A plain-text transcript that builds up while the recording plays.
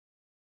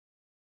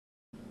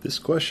This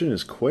question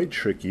is quite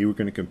tricky. We're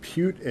going to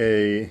compute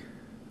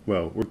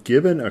we're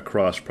given a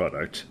cross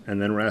product,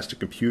 and then we're asked to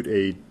compute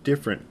a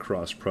different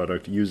cross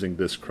product using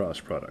this cross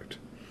product.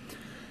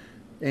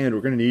 And what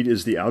we're going to need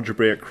is the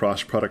algebraic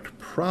cross product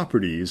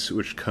properties,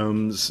 which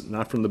comes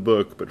not from the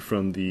book, but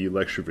from the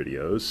lecture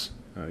videos.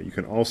 You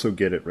can also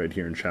get it right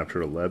here in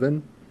chapter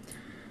 11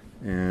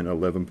 and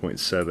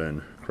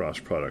 11.7 cross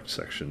product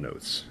section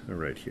notes are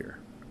right here.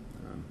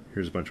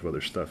 Here's a bunch of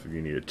other stuff if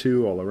you need it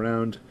too, all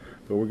around,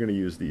 but we're going to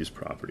use these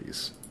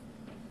properties.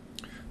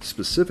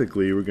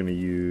 Specifically, we're going to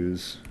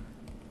use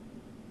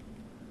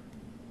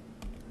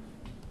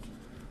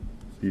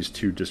these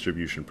two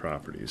distribution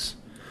properties.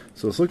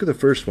 So let's look at the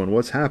first one.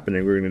 What's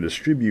happening? We're going to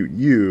distribute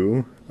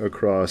U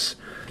across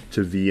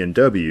to V and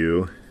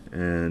W,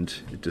 and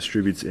it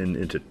distributes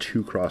into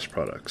two cross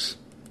products.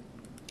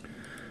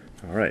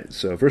 All right,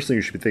 so first thing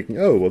you should be thinking,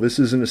 oh, well, this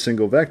isn't a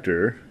single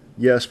vector.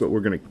 Yes, but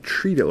we're going to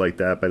treat it like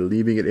that by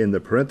leaving it in the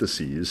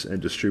parentheses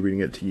and distributing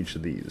it to each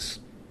of these.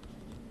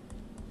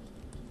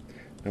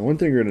 Now, one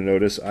thing you're going to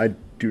notice, I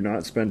do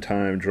not spend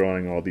time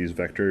drawing all these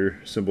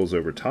vector symbols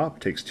over top.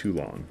 It takes too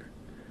long.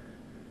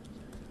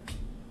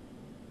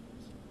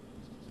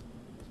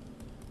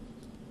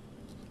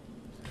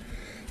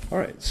 All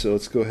right, so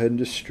let's go ahead and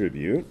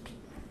distribute.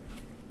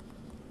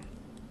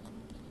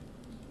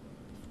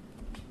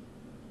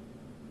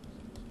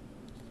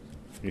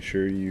 Make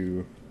sure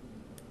you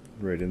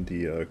write in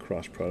the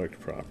cross product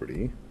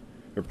property,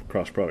 or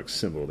cross product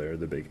symbol there,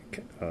 the big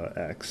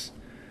X.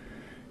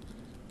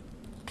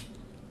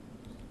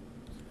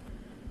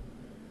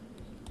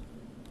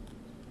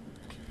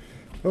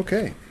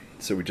 Okay,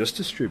 so we just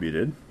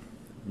distributed.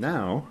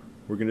 Now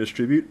we're going to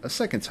distribute a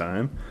second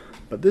time,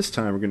 but this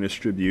time we're going to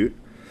distribute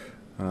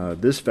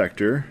this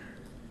vector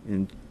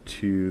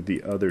into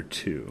the other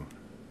two.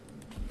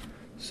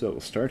 So we'll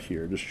start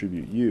here,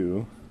 distribute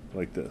U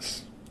like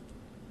this.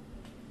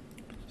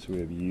 So we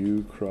have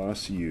U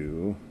cross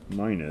U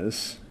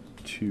minus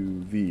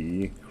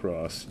 2V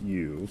cross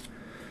U.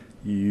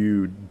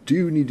 You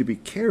do need to be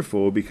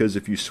careful because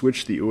if you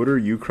switch the order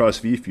U cross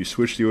V, if you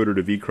switch the order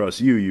to V cross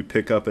U, you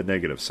pick up a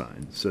negative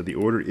sign. So the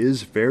order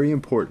is very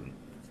important,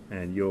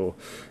 and you'll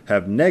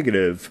have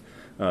negative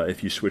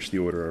if you switch the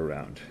order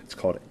around. It's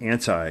called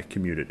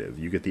anti-commutative.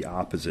 You get the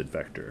opposite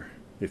vector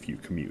if you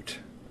commute.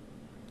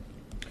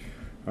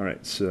 All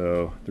right,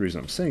 so the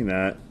reason I'm saying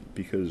that,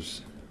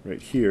 because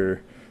right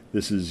here,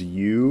 this is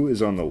U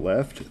is on the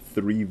left,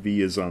 3V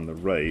is on the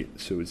right,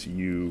 so it's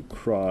U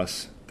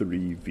cross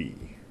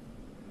 3V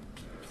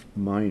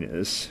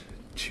minus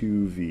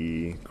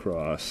 2V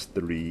cross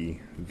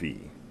 3V.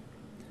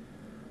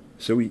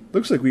 So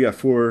looks like we got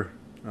four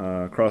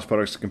cross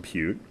products to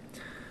compute.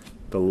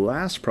 The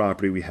last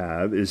property we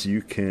have is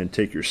you can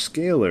take your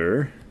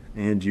scalar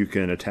and you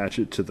can attach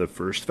it to the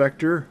first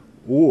vector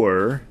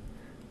or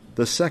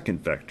the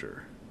second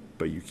vector,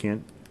 but you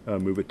can't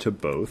move it to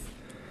both.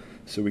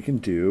 So what we can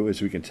do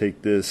is we can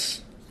take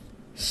this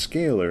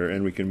scalar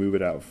and we can move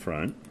it out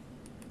front.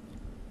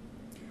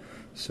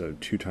 So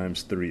 2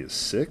 times 3 is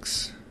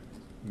 6.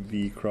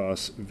 V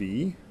cross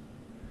V.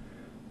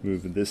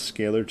 Move this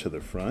scalar to the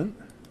front.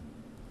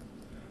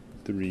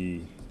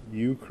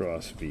 3U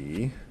cross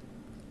V.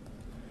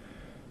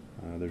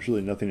 There's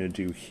really nothing to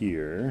do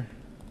here.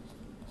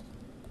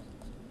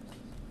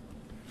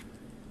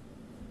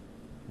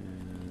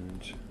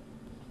 And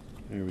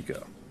there we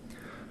go.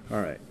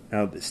 All right.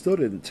 Now, they still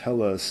didn't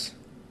tell us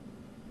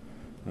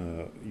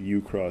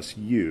U cross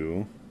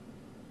U,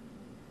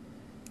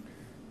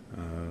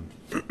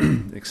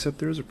 except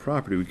there's a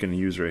property we can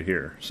use right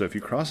here. So if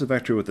you cross a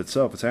vector with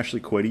itself, it's actually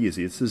quite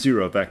easy. It's the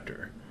zero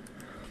vector.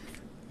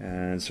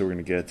 And so we're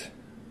going to get,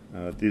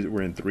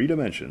 we're in 3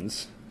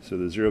 dimensions. So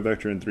the zero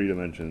vector in 3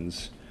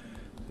 dimensions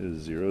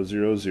is 0,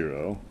 0,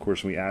 0. Of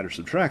course, when we add or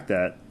subtract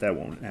that, that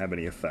won't have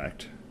any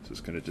effect. So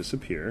it's going to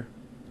disappear.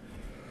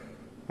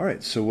 All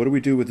right, so what do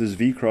we do with this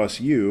V cross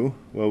U?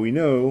 Well, we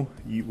know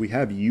we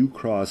have U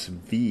cross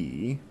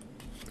V,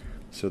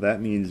 so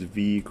that means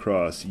V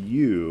cross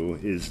U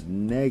is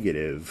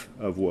negative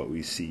of what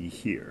we see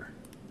here.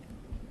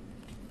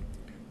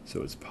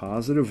 So it's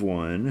positive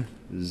 1,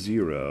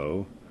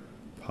 0,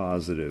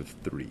 positive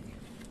 3.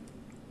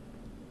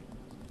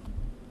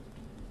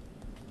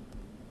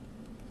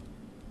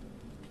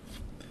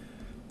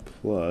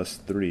 Plus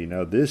 3.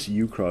 Now this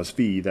U cross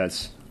V,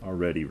 that's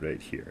already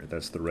right here.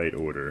 That's the right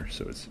order.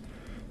 So it's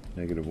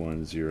negative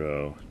 1,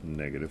 0,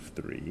 negative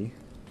 3.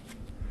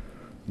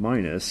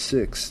 Minus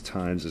 6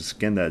 times, it's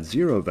again that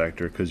 0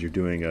 vector because you're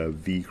doing a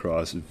V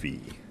cross V.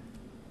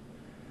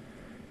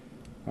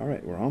 All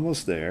right, we're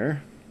almost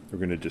there. We're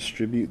going to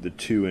distribute the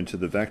 2 into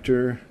the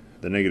vector,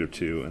 the negative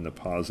 2, and the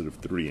positive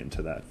 3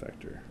 into that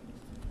vector.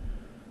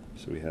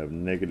 So we have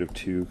negative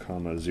 2,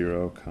 comma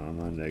 0,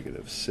 comma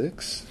negative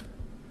 6.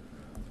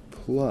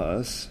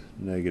 Plus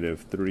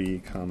negative 3,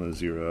 comma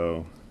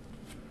 0,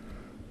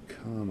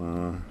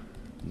 comma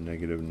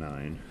negative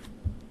 9.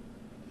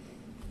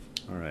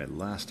 All right,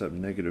 last up,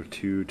 negative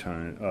 2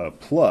 times,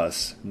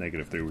 plus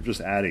negative 3. We're just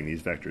adding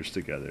these vectors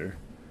together.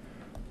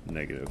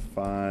 negative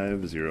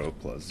 5, 0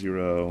 plus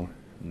 0,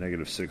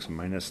 negative 6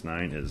 minus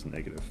 9 is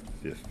negative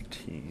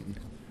 15.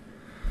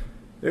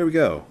 There we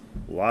go.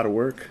 A lot of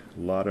work,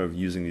 a lot of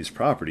using these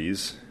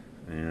properties,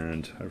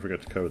 and I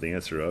forgot to cover the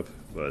answer up,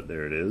 but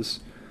there it is.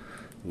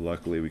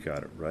 Luckily we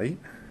got it right.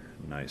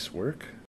 Nice work.